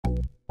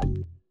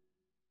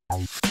Hi,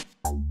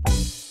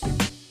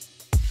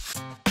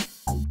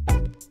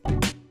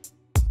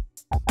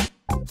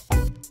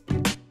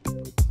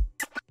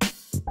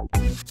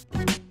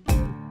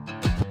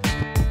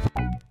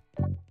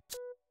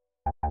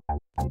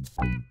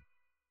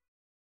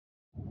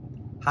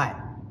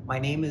 my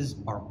name is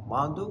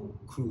Armando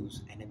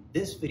Cruz, and in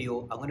this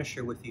video, I'm going to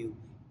share with you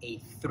a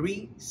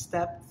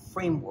 3-step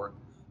framework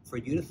for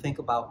you to think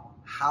about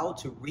how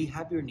to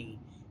rehab your knee,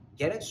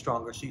 get it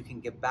stronger so you can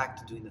get back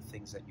to doing the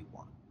things that you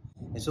want.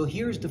 And so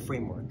here's the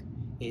framework.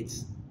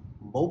 It's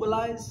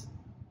mobilize,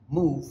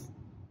 move,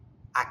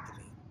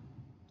 activate.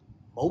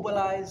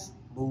 Mobilize,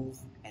 move,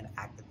 and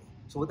activate.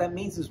 So what that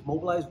means is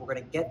mobilize, we're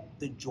going to get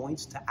the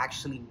joints to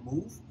actually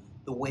move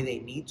the way they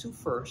need to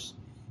first.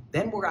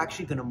 Then we're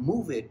actually going to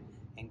move it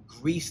and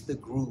grease the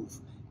groove.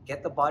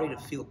 Get the body to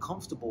feel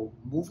comfortable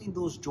moving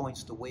those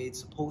joints the way it's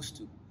supposed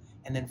to.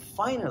 And then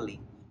finally,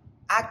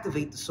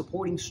 activate the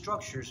supporting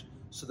structures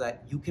so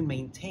that you can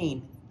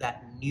maintain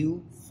that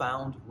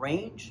newfound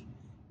range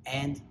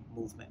and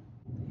movement.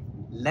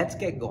 Let's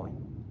get going.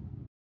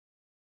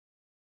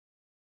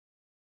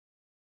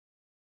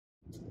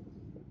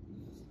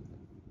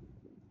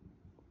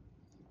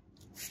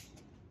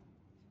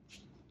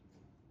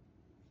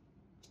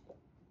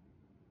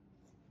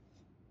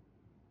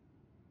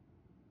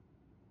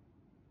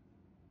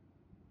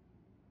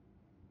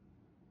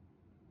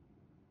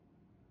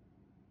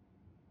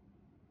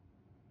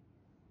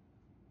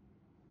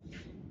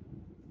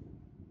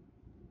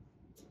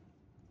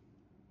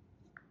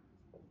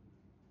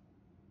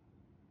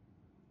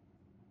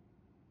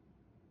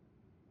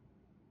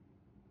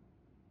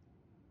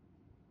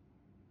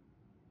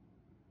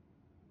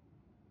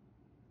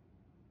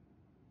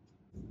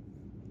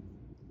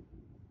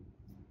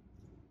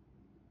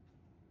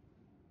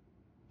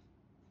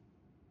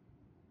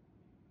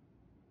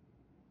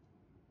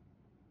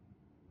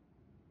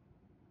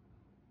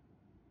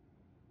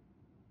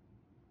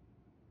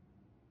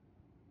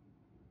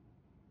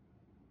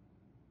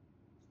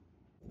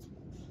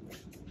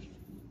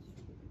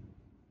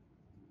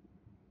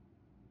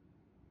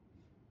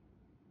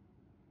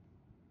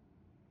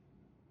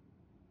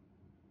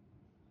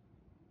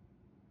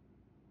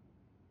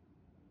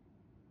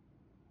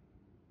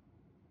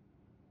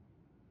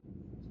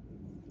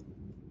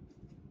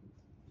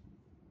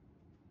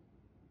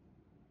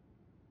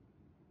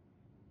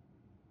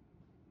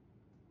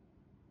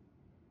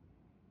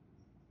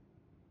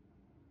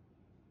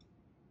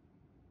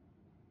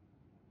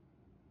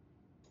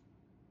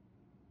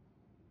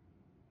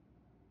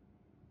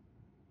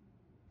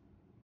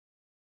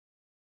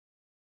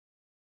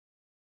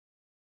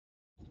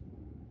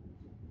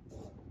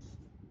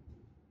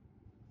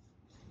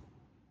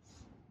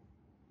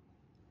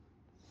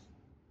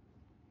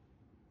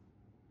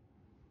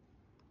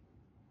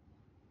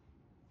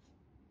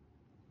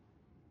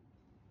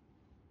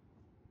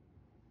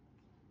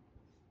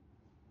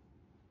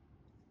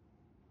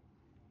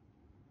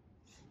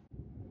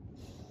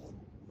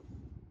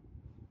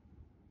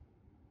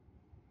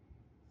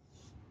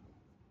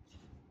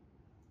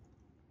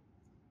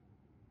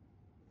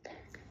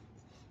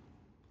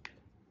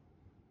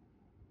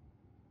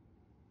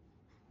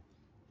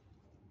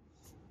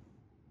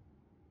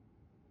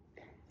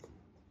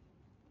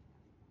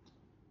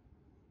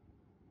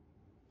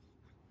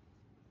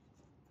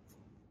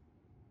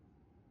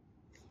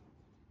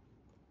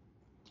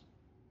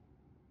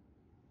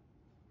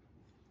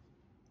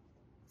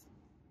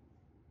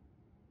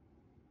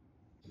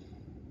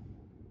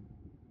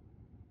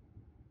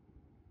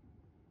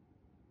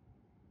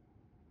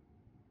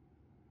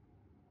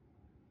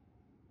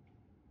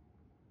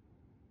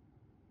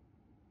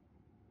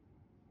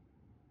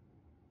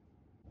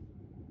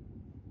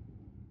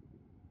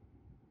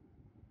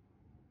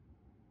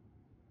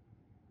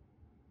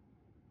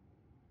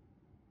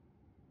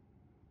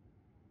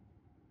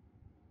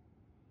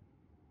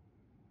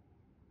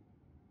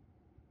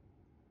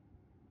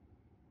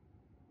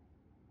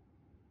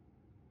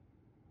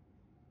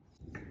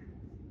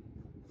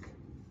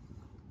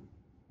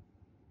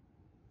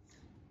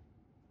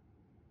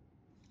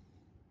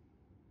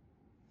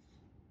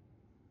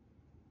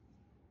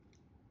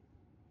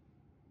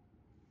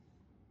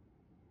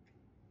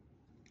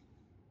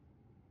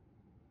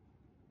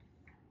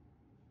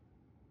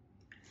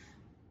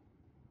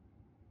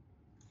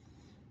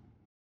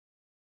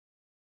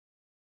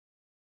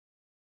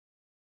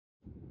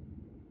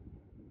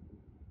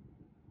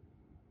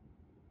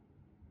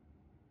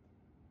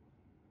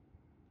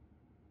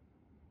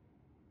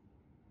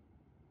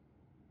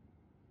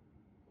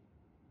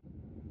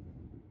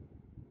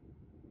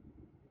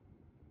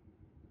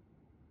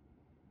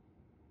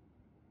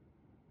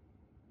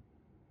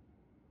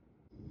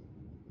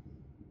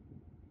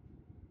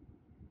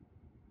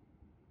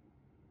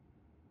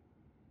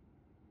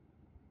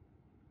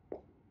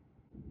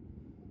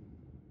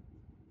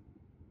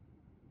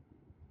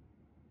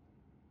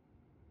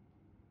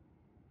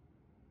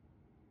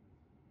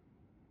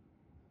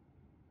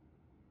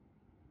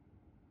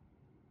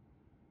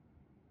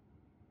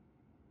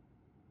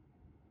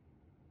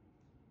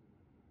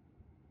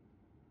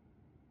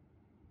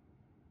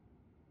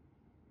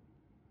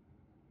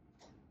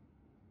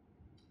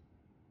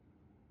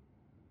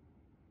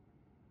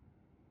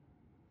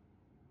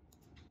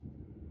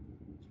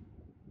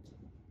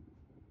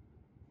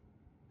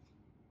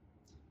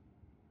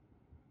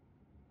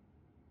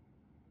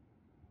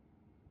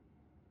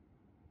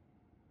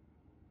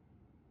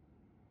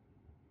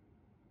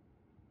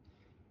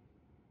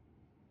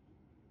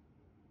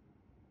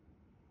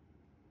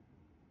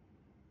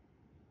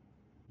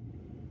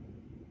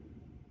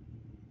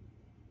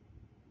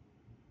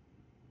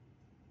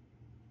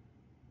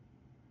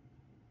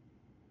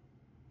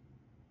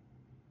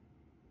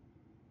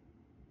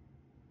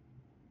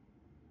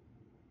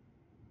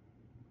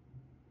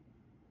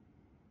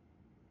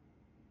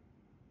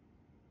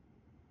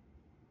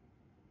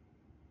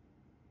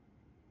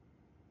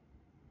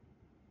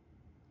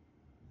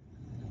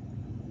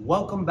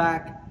 Welcome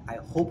back. I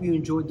hope you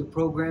enjoyed the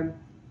program.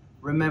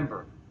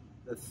 Remember,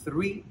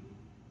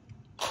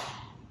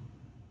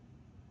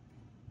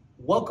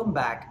 Welcome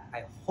back.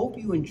 I hope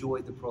you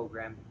enjoyed the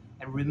program.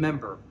 And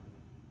remember,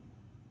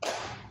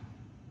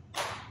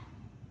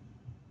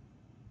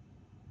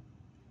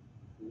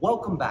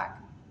 welcome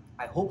back.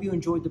 I hope you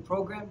enjoyed the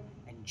program.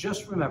 And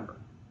just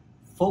remember,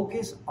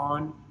 focus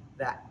on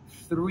that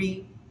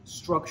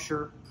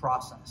 3-structure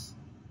process.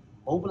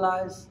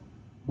 Mobilize,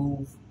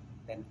 move,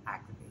 then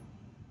activate.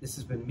 This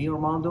has been me,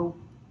 Armando.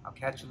 I'll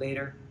catch you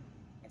later,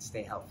 and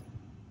stay healthy.